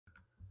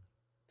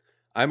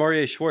I'm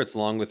Aryeh Schwartz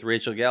along with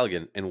Rachel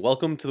Galligan, and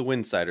welcome to the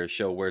Winsidr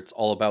show where it's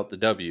all about the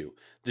W,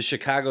 the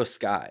Chicago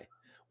Sky.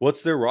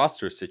 What's their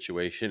roster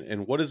situation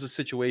and what is the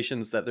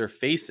situations that they're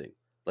facing?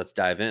 Let's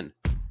dive in.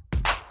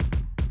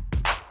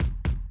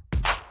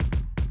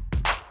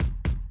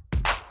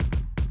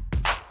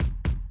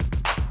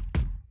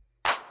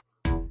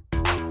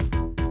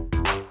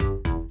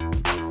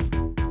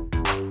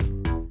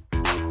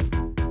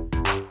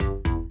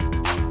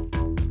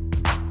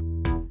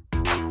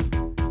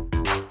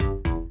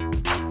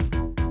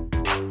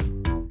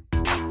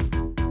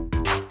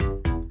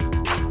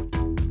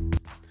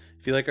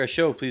 If you like our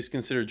show, please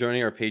consider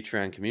joining our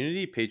Patreon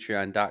community,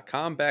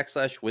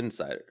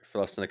 patreon.com/Winsidr. For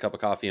less than a cup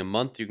of coffee a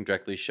month, you can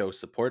directly show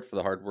support for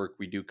the hard work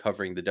we do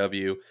covering the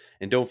W.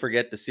 And don't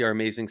forget to see our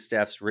amazing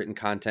staff's written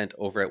content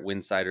over at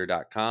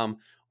winsidr.com.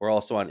 We're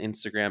also on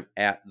Instagram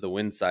at the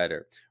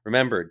Winsidr.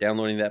 Remember,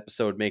 downloading the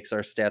episode makes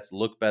our stats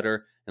look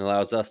better and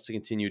allows us to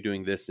continue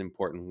doing this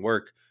important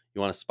work.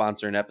 You want to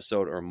sponsor an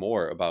episode or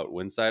more about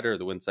Winsidr or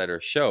the Winsidr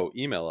show,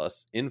 email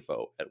us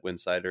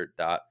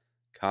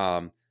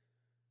info@winsidr.com.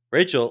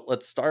 Rachel,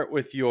 let's start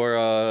with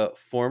your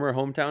former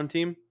hometown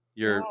team,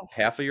 your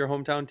half of Yes. your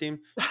hometown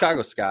team,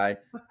 Chicago Sky.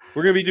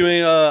 We're going to be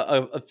doing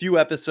a few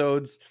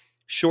episodes,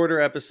 shorter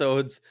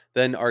episodes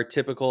than our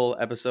typical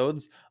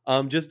episodes.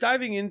 Just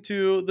diving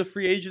into the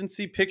free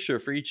agency picture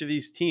for each of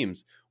these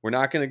teams. We're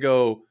not going to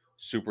go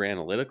super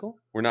analytical.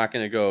 We're not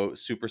going to go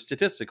super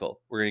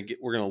statistical. We're going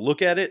to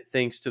look at it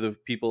thanks to the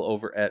people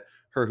over at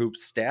Her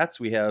Hoops Stats.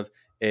 We have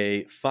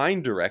a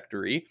fine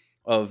directory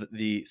of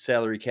the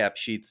salary cap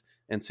sheets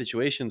and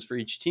situations for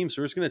each team. So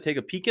we're just going to take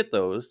a peek at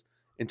those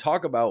and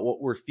talk about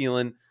what we're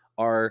feeling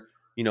are,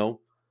 the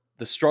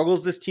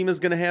struggles this team is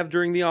going to have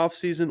during the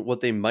offseason, what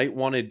they might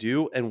want to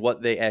do, and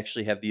what they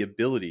actually have the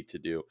ability to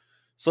do.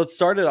 So let's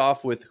start it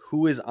off with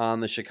who is on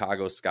the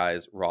Chicago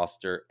Sky's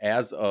roster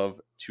as of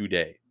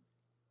today.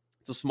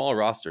 It's a small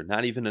roster,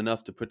 not even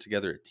enough to put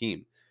together a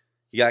team.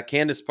 You got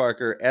Candace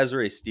Parker,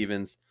 Azrae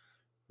Stevens,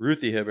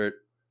 Ruthie Hibbert,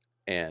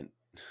 and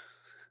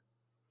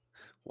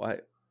why?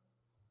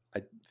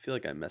 I feel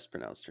like I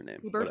mispronounced her name.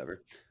 Hebert.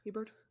 Whatever.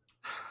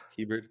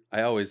 Hebert. I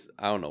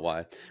don't know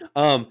why.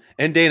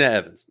 And Dana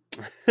Evans.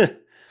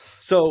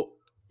 So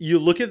you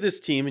look at this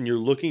team and you're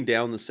looking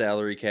down the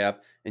salary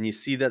cap and you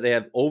see that they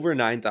have over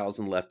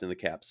 9,000 left in the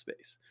cap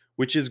space,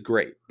 which is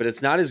great, but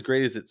it's not as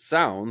great as it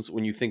sounds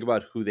when you think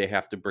about who they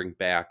have to bring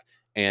back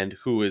and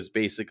who is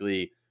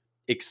basically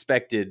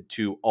expected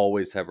to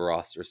always have a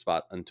roster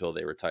spot until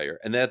they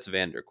retire. And that's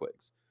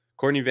Vanderquigs,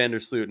 Courtney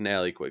Vandersloot and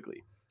Allie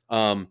Quigley.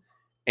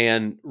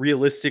 And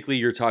realistically,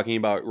 you're talking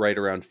about right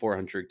around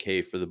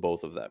 $400K for the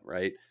both of them,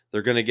 right?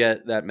 They're going to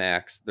get that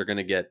max. They're going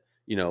to get,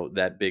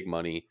 that big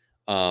money,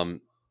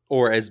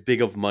 or as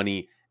big of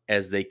money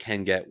as they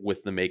can get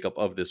with the makeup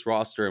of this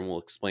roster. And we'll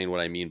explain what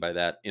I mean by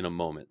that in a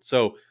moment.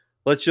 So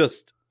let's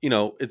just,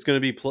 it's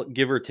going to be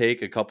give or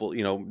take a couple,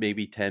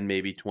 maybe 10,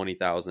 maybe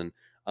 20,000.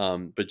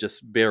 But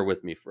just bear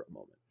with me for a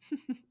moment.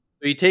 So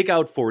you take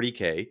out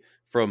 40K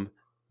from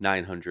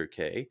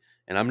 900K.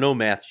 And I'm no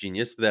math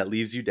genius, but that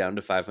leaves you down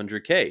to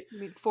 500K. You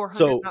mean 400,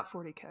 So, not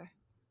 40K.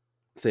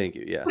 Thank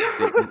you. Yeah,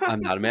 see, I'm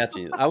not a math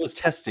genius. I was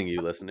testing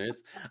you,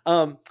 listeners.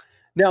 Now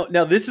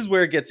this is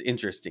where it gets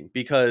interesting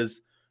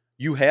because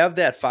you have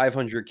that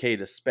 500K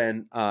to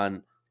spend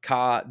on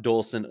Ka,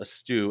 Dolson,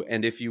 Astu,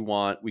 and if you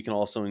want, we can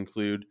also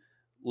include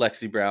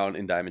Lexi Brown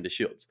and Diamond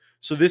DeShields.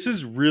 So this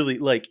is really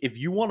like if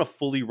you want to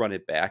fully run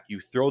it back,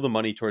 you throw the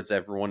money towards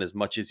everyone as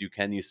much as you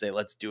can. You say,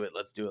 let's do it,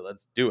 let's do it,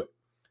 let's do it.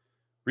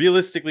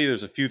 Realistically,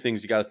 there's a few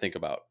things you got to think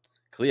about.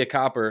 Kalia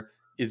Copper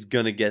is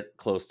going to get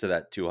close to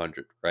that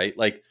 200, right?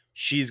 Like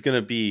she's going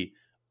to be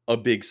a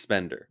big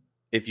spender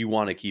if you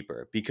want to keep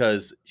her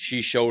because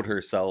she showed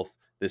herself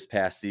this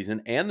past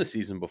season and the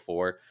season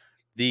before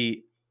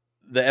the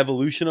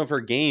evolution of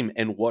her game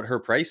and what her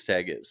price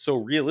tag is. So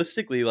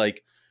realistically,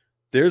 like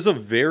there's a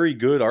very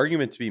good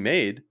argument to be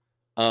made.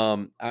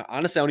 Honestly, I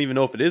don't even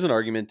know if it is an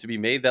argument to be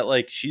made that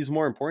like she's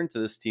more important to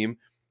this team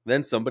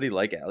than somebody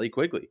like Allie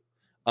Quigley.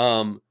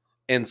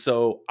 And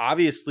so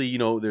obviously,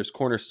 there's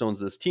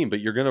cornerstones of this team, but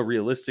you're going to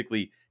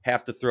realistically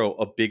have to throw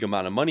a big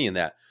amount of money in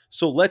that.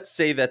 So let's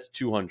say that's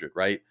 200,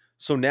 right?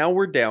 So now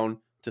we're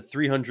down to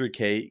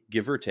 300K,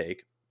 give or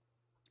take.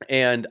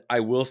 And I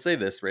will say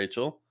this,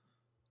 Rachel,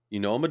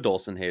 I'm a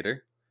Dolson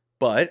hater,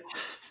 but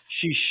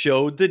she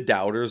showed the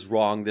doubters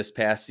wrong this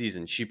past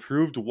season. She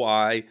proved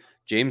why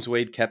James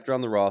Wade kept her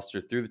on the roster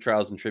through the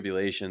trials and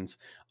tribulations.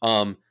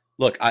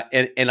 Look,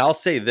 I'll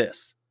say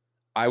this.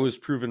 I was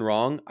proven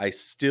wrong.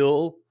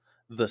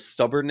 The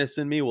stubbornness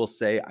in me will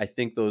say I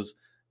think those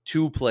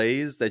two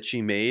plays that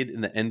she made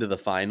in the end of the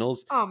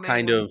finals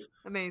kind of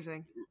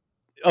amazing,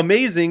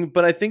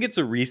 but I think it's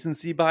a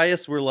recency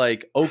bias. We're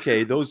like,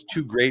 okay, those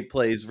two great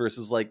plays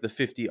versus like the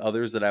 50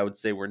 others that I would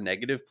say were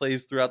negative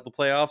plays throughout the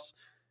playoffs.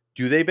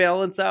 Do they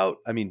balance out?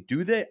 I mean,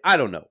 do they? I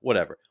don't know.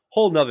 Whatever.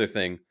 Whole nother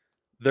thing.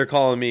 They're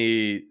calling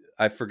me,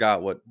 I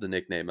forgot what the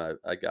nickname I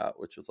got,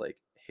 which was like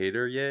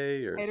Hater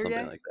Yay or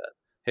something like that.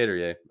 Hater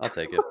Yay. I'll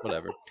take it.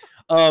 Whatever.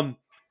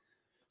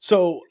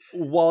 So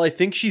while I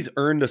think she's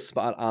earned a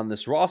spot on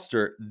this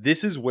roster,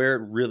 this is where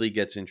it really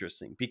gets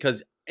interesting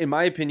because, in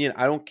my opinion,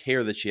 I don't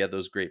care that she had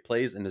those great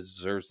plays and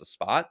deserves a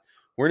spot.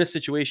 We're in a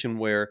situation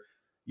where,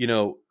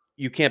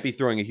 you can't be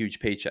throwing a huge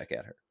paycheck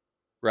at her,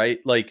 right?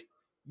 Like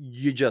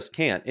you just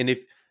can't. And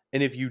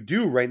if you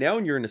do right now,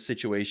 and you're in a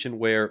situation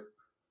where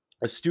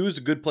Stu is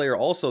a good player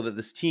also that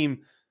this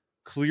team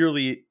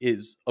clearly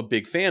is a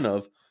big fan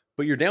of,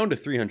 but you're down to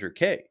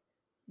 300K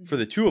for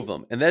the two of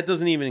them. And that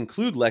doesn't even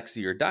include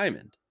Lexi or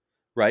Diamond,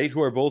 right?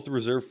 Who are both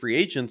reserve free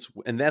agents.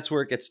 And that's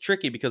where it gets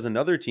tricky because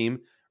another team,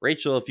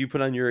 Rachel, if you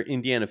put on your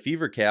Indiana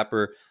Fever cap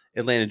or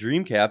Atlanta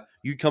Dream cap,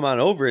 you come on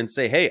over and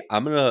say, hey,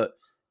 I'm going to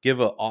give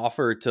an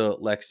offer to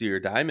Lexi or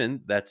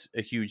Diamond. That's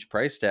a huge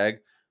price tag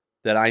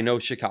that I know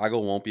Chicago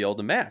won't be able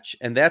to match.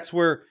 And that's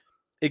where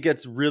it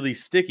gets really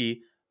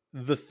sticky.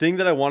 The thing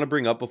that I want to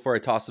bring up before I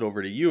toss it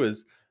over to you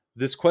is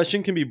this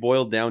question can be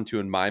boiled down to,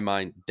 in my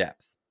mind,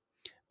 depth.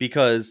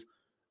 Because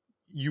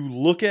you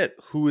look at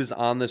who is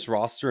on this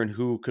roster and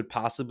who could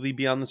possibly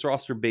be on this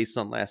roster based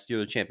on last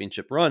year's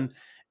championship run,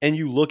 and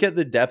you look at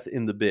the depth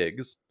in the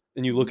bigs,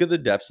 and you look at the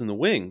depths in the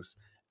wings,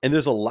 and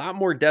there's a lot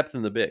more depth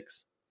in the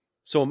bigs.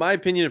 So in my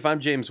opinion, if I'm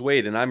James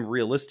Wade and I'm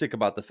realistic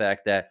about the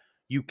fact that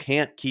you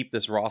can't keep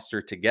this roster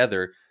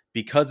together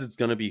because it's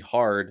going to be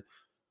hard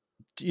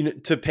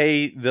to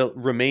pay the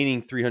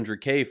remaining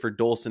 300K for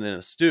Dolson and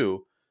a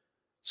Stu.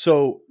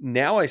 So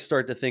now I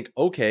start to think,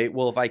 okay,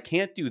 well, if I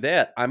can't do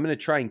that, I'm going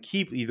to try and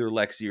keep either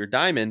Lexi or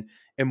Diamond.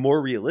 And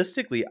more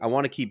realistically, I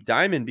want to keep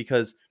Diamond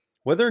because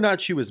whether or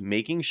not she was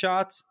making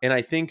shots, and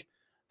I think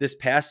this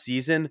past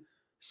season,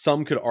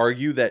 some could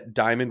argue that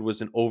Diamond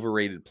was an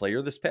overrated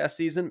player this past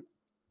season.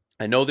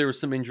 I know there were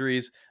some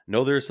injuries. I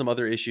know there were some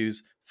other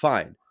issues.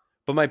 Fine.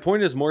 But my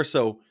point is more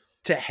so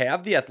to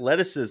have the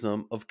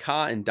athleticism of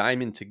Ka and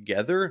Diamond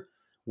together,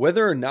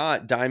 whether or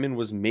not Diamond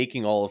was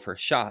making all of her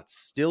shots,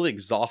 still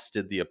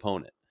exhausted the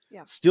opponent,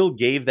 still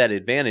gave that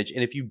advantage.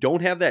 And if you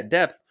don't have that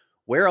depth,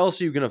 where else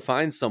are you going to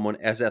find someone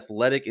as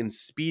athletic and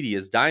speedy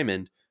as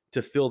Diamond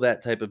to fill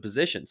that type of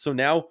position? So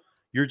now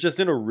you're just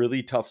in a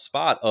really tough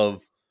spot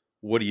of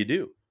what do you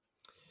do?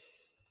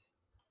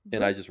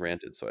 And I just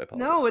ranted, so I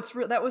apologize.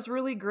 No, that was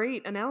really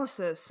great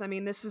analysis. I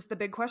mean, this is the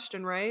big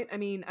question, right? I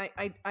mean,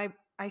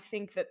 I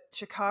think that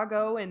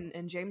Chicago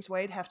and James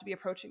Wade have to be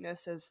approaching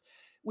this as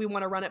we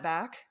want to run it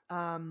back.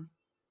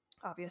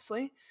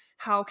 Obviously,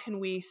 how can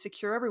we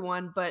secure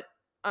everyone? But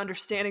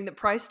understanding that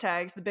price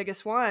tags, the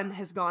biggest one,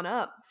 has gone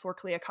up for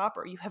Kalia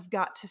Copper. You have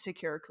got to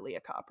secure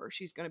Kalia Copper.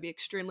 She's going to be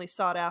extremely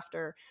sought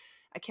after.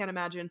 I can't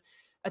imagine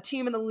a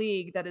team in the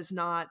league that is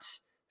not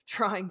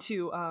trying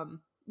to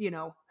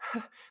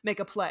make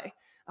a play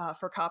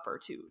for Copper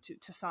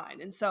to sign.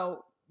 And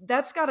so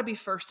that's got to be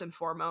first and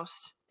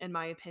foremost, in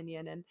my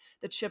opinion. And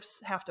the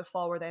chips have to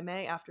fall where they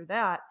may after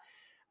that.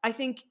 I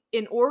think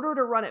in order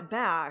to run it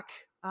back,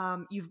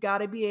 you've got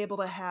to be able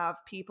to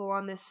have people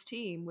on this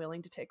team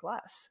willing to take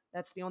less.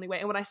 That's the only way.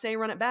 And when I say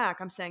run it back,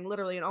 I'm saying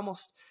literally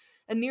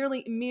a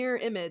nearly mirror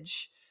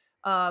image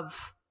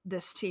of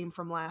this team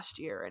from last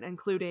year, and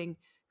including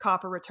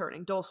Copper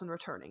returning, Dolson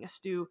returning,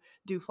 Stu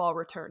Dufall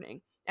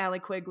returning, Allie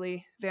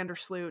Quigley,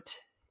 Vandersloot,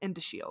 and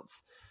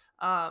DeShields.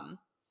 No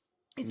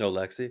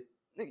Lexi?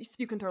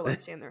 You can throw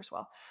Lexi in there as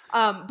well.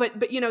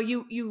 But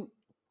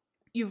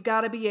you've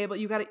got to be able,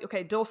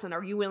 okay, Dolson,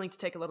 are you willing to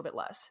take a little bit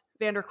less?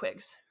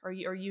 Vanderquigs, are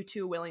you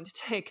two willing to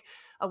take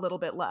a little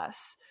bit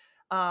less?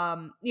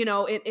 And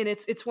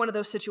it's one of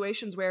those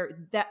situations where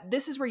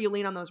this is where you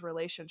lean on those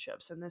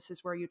relationships, and this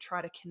is where you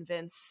try to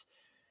convince,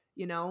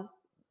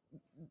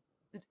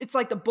 it's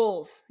like the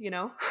Bulls,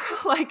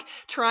 like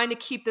trying to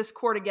keep this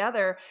core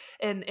together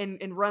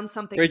and run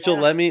something. Rachel,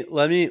 let me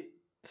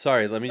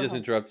just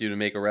interrupt you to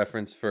make a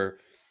reference for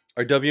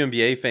our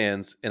WNBA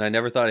fans. And I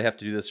never thought I'd have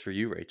to do this for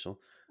you, Rachel,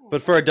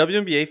 but for our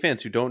WNBA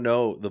fans who don't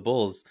know the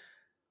Bulls,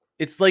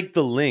 it's like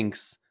the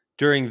Lynx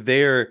during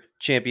their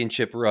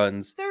championship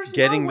runs,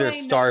 getting their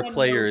star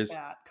players.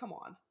 Come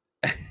on.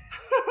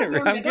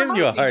 I'm giving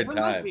you a hard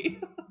time.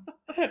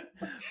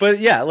 But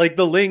yeah, like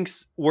the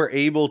Lynx were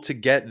able to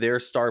get their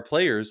star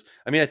players.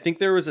 I mean, I think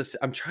there was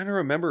I'm trying to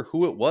remember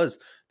who it was.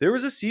 There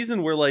was a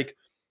season where like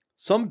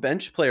some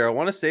bench player, I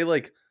want to say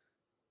like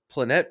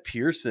Planette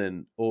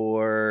Pearson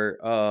or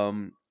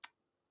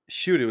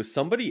it was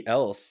somebody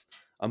else.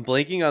 I'm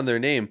blanking on their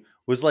name,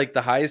 was like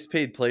the highest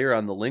paid player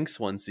on the Lynx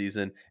one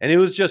season. And it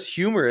was just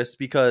humorous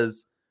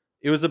because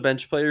it was a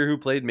bench player who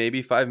played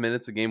maybe 5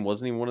 minutes a game.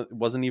 Wasn't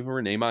even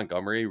Renee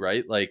Montgomery,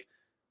 right? Like,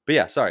 but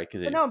yeah, sorry.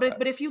 Continue.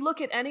 But if you look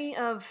at any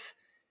of,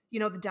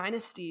 the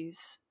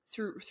dynasties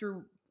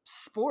through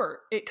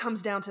sport, it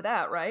comes down to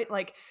that, right?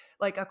 Like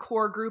a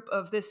core group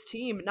of this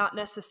team, not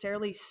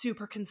necessarily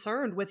super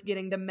concerned with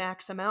getting the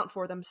max amount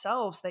for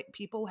themselves. That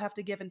people have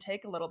to give and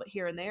take a little bit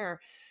here and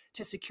there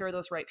to secure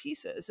those right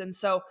pieces. And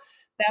so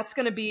that's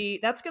going to be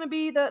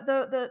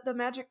the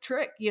magic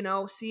trick,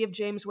 see if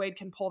James Wade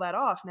can pull that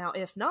off. Now,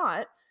 if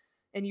not,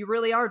 and you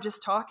really are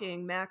just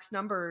talking max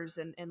numbers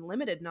and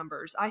limited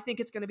numbers, I think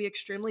it's going to be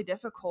extremely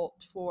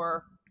difficult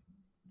for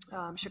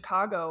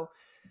Chicago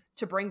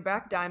to bring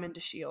back Diamond to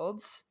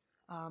Shields.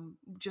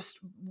 Just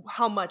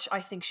how much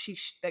I think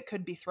that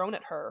could be thrown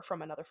at her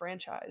from another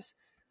franchise.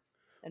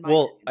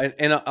 Well,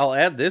 and I'll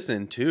add this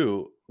in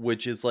too,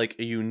 which is like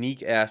a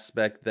unique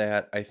aspect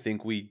that I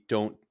think we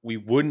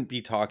wouldn't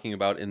be talking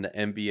about in the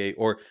NBA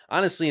or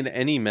honestly in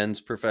any men's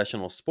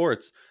professional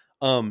sports,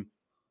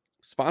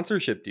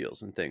 sponsorship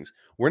deals and things.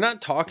 We're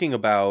not talking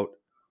about,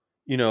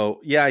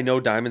 yeah, I know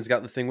Diamond's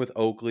got the thing with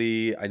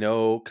Oakley. I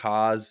know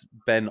Ka's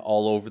been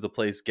all over the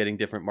place getting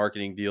different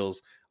marketing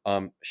deals.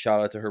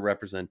 Shout out to her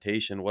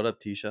representation. What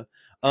up, Tisha?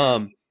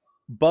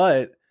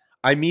 But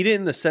I mean it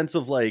in the sense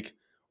of like,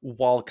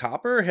 while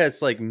Copper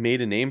has like made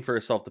a name for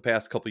herself the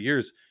past couple of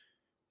years,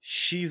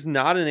 she's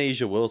not an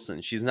Asia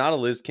Wilson. She's not a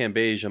Liz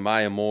Cambage,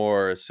 Amaya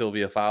Moore,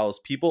 Sylvia Fowles.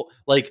 People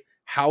like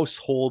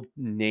household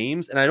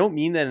names. And I don't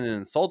mean that in an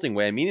insulting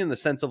way. I mean in the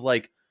sense of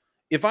like,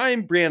 if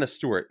I'm Brianna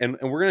Stewart, and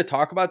we're going to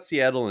talk about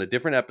Seattle in a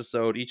different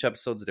episode, each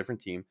episode's a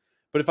different team.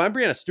 But if I'm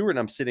Brianna Stewart and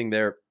I'm sitting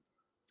there,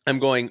 I'm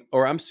going,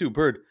 or I'm Sue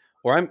Bird,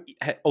 or I'm,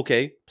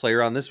 okay,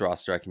 player on this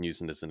roster I can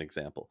use as an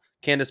example,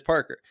 Candace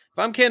Parker. If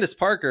I'm Candace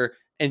Parker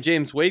and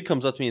James Wade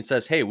comes up to me and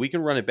says, hey, we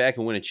can run it back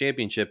and win a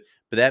championship,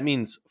 but that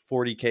means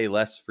 $40K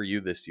less for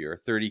you this year,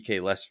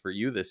 $30K less for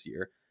you this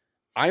year.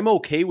 I'm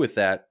okay with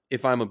that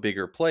if I'm a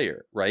bigger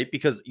player, right?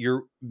 Because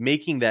you're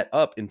making that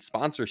up in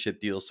sponsorship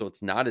deals, so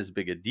it's not as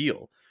big a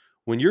deal.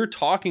 When you're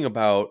talking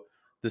about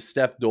the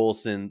Steph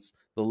Dolsons,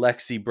 the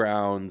Lexi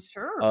Browns,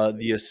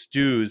 the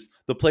Astu's,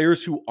 the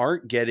players who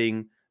aren't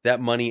getting that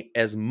money,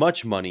 as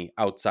much money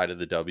outside of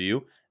the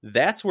W,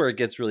 that's where it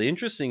gets really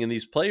interesting. And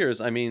these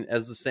players, I mean,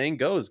 as the saying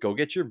goes, go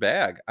get your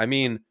bag. I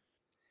mean,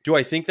 do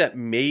I think that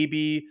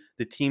maybe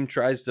the team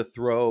tries to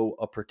throw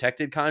a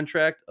protected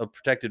contract, a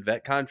protected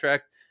vet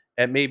contract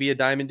at maybe a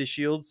Diamond to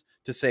Shields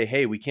to say,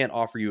 hey, we can't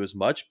offer you as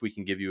much, but we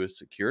can give you a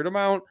secured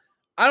amount?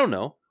 I don't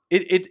know.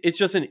 It's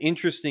just an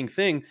interesting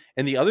thing.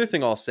 And the other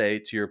thing I'll say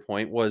to your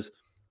point was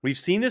we've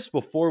seen this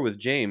before with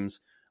James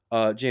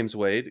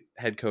Wade,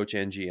 head coach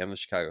and GM of the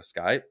Chicago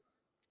Sky,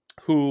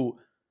 who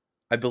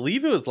I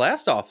believe it was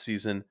last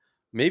offseason,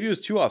 maybe it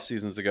was 2 off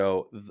seasons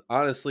ago.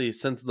 Honestly,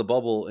 since the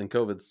bubble and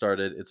COVID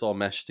started, it's all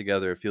meshed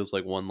together. It feels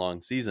like one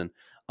long season.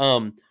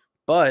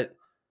 But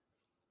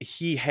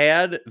he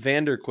had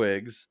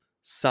Vanderquigs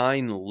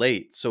sign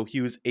late, so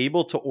he was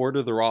able to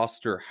order the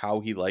roster how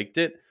he liked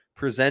it,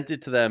 present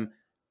it to them,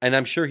 and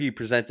I'm sure he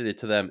presented it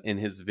to them in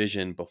his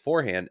vision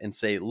beforehand and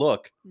say,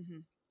 look,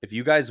 if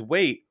you guys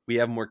wait, we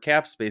have more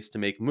cap space to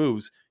make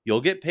moves. You'll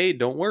get paid,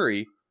 don't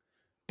worry.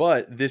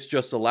 But this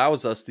just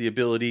allows us the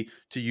ability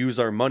to use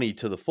our money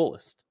to the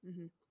fullest.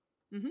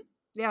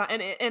 Yeah,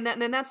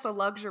 and that's the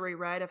luxury,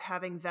 right, of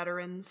having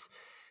veterans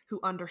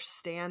who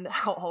understand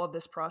how all of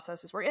this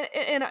process is working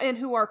and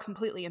who are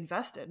completely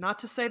invested. Not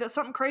to say that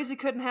something crazy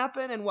couldn't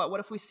happen. And what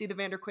if we see the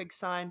Vanderquig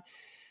sign,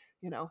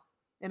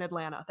 in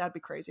Atlanta? That'd be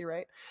crazy,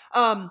 right?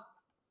 But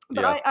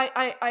yeah.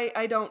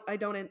 I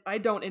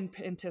don't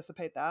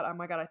anticipate that. Oh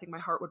my God, I think my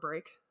heart would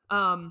break.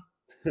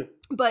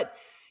 But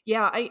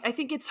yeah, I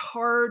think it's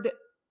hard.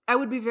 I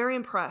would be very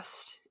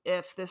impressed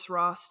if this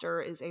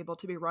roster is able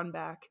to be run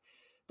back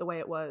the way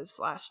it was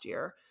last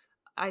year.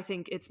 I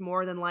think it's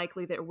more than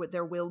likely that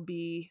there will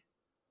be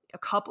a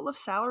couple of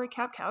salary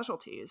cap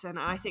casualties. And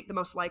I think the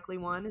most likely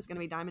one is going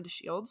to be Diamond to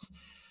Shields.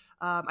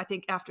 I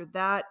think after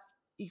that,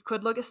 you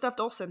could look at Steph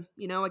Dolson.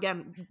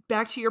 Again,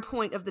 back to your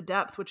point of the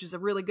depth, which is a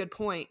really good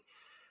point.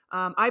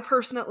 I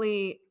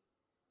personally,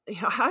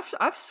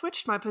 I've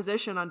switched my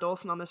position on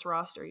Dolson on this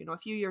roster. A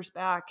few years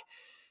back,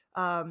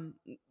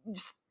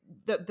 just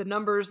the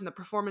numbers and the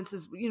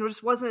performances,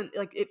 just wasn't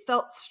like, it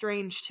felt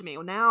strange to me.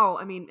 Well, now,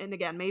 I mean, and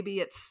again, maybe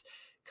it's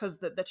because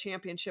the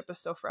championship is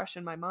so fresh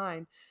in my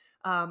mind.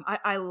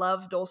 I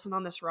love Dolson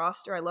on this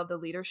roster. I love the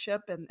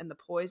leadership and the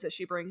poise that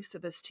she brings to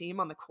this team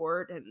on the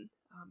court, and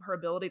her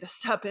ability to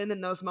step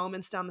in those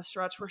moments down the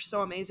stretch were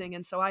so amazing.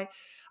 And so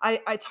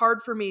it's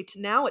hard for me to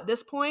now at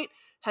this point,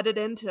 headed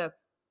into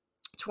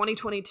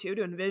 2022,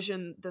 to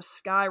envision the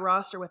Sky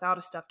roster without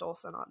a Steph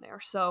Dolson on there.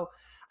 So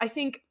I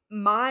think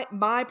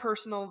my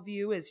personal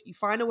view is you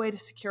find a way to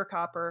secure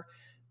Copper,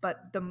 but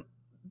the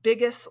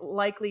biggest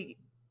likely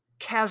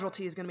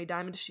casualty is going to be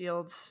Diamond to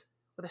Shields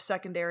with a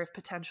secondary of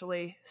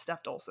potentially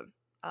Steph Dolson.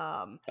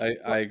 I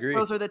agree.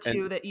 Those are the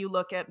two that you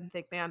look at and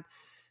think, man,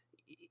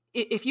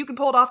 if you can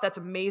pull it off, that's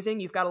amazing.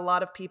 You've got a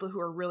lot of people who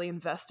are really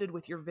invested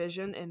with your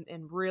vision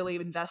and really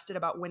invested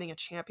about winning a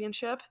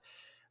championship.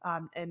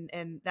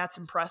 And that's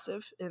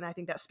impressive. And I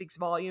think that speaks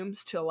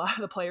volumes to a lot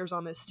of the players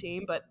on this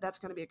team, but that's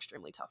going to be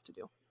extremely tough to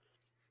do.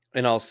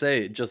 And I'll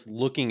say, just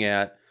looking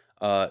at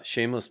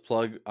shameless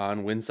plug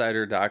on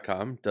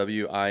winsidr.com,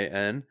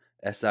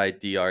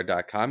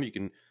 WINSIDR.com, you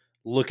can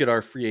look at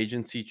our free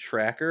agency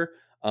tracker.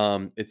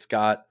 It's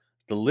got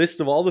the list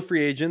of all the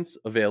free agents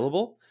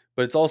available,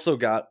 but it's also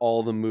got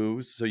all the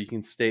moves, so you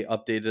can stay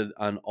updated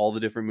on all the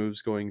different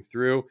moves going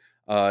through.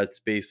 It's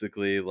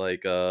basically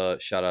like a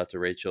shout out to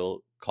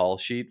Rachel call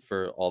sheet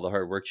for all the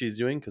hard work she's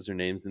doing, because her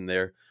name's in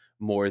there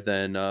more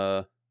than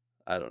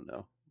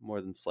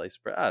more than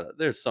sliced bread.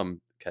 There's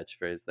some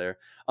catchphrase there.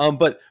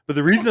 But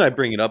the reason I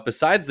bring it up,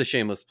 besides the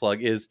shameless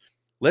plug, is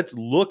let's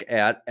look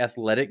at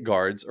athletic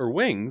guards or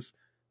wings,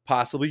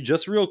 possibly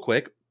just real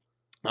quick.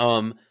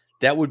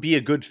 That would be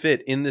a good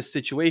fit in this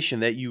situation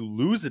that you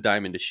lose a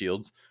Diamond to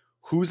Shields.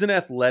 Who's an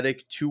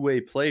athletic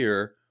two-way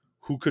player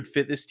who could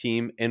fit this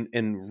team and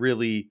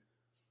really,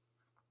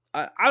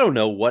 I don't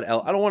know what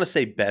else. I don't want to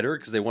say better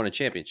because they won a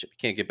championship. You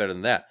can't get better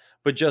than that.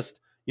 But just,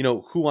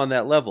 who on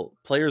that level?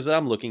 Players that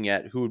I'm looking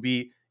at who would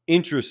be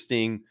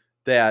interesting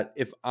that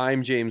if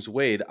I'm James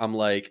Wade, I'm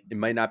like, it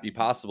might not be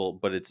possible,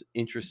 but it's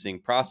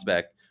interesting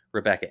prospect.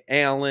 Rebecca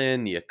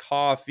Allen, Nia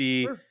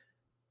Coffey. Sure.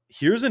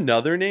 Here's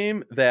another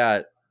name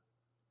that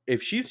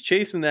if she's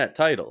chasing that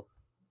title,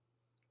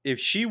 if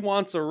she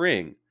wants a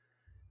ring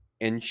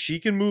and she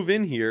can move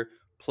in here,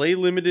 play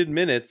limited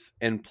minutes,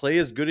 and play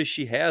as good as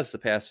she has the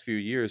past few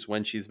years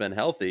when she's been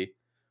healthy,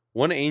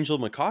 one Angel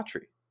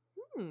McCautry.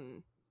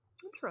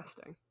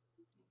 Interesting.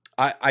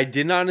 I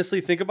didn't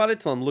honestly think about it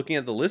till I'm looking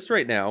at the list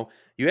right now.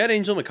 You add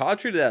Angel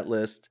McCautry to that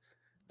list.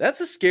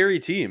 That's a scary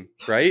team,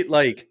 right?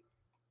 Like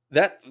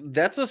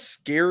that's a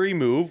scary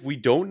move. We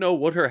don't know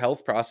what her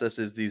health process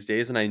is these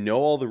days. And I know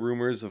all the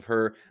rumors of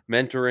her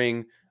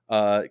mentoring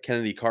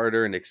Kennedy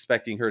Carter and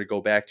expecting her to go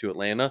back to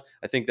Atlanta.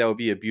 I think that would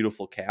be a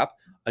beautiful cap.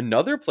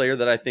 Another player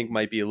that I think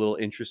might be a little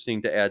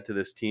interesting to add to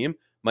this team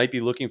might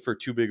be looking for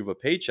too big of a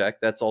paycheck.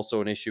 That's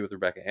also an issue with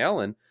Rebecca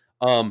Allen.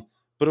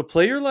 But a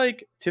player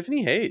like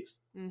Tiffany Hayes,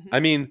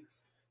 I mean,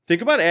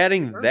 think about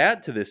adding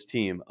that to this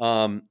team.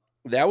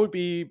 That would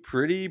be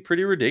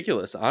pretty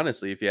ridiculous,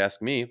 honestly, if you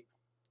ask me.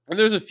 And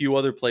there's a few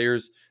other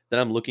players that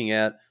I'm looking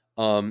at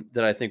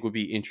that I think would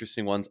be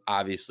interesting ones.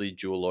 Obviously,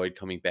 Jewel Lloyd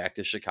coming back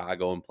to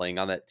Chicago and playing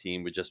on that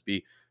team would just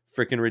be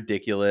freaking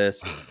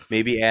ridiculous.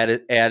 Maybe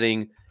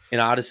adding an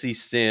Odyssey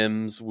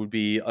Sims would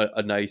be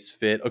a nice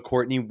fit. A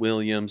Courtney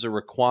Williams or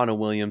Raquana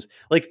Williams.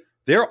 Like,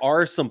 there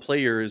are some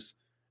players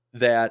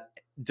that,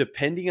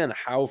 depending on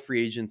how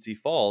free agency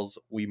falls,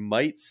 we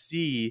might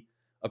see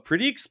a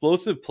pretty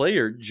explosive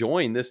player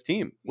join this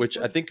team, which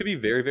I think could be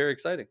very, very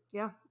exciting.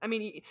 Yeah. I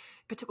mean,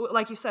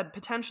 like you said,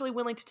 potentially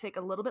willing to take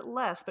a little bit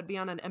less, but be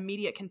on an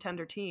immediate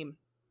contender team.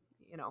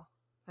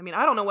 I mean,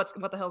 I don't know what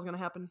the hell's going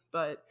to happen,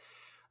 but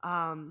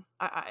I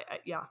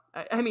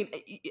mean,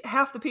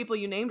 half the people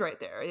you named right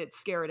there, it's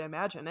scary to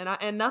imagine.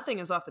 And nothing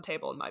is off the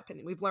table, in my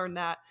opinion. We've learned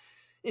that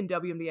in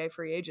WNBA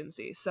free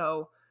agency.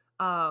 So,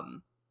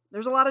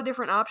 there's a lot of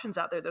different options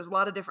out there. There's a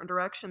lot of different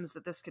directions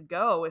that this could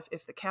go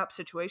if the cap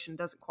situation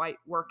doesn't quite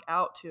work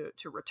out to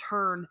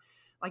return,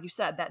 like you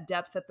said, that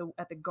depth at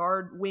the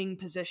guard wing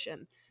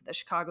position that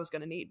Chicago's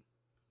going to need.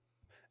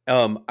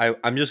 I'm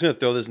just going to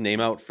throw this name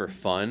out for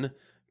fun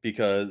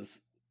because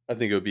I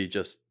think it would be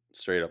just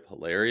straight up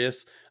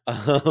hilarious.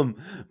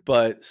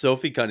 But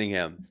Sophie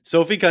Cunningham,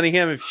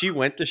 if she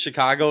went to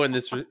Chicago in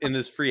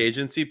this free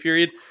agency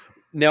period.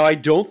 Now, I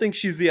don't think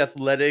she's the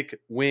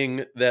athletic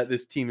wing that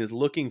this team is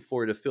looking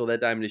for to fill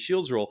that Diamond to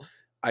Shields role.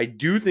 I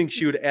do think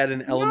she would add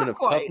an element of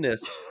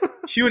toughness.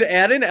 She would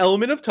add an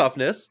element of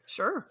toughness,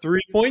 sure,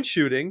 3-point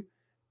shooting,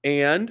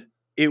 and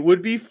it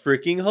would be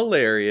freaking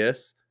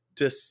hilarious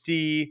to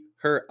see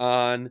her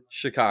on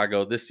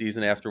Chicago this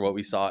season after what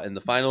we saw in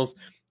the finals.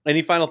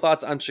 Any final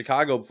thoughts on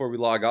Chicago before we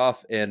log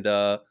off and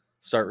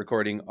start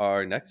recording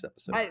our next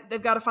episode?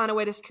 They've got to find a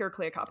way to secure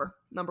Clea Copper,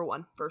 number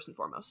one, first and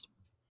foremost.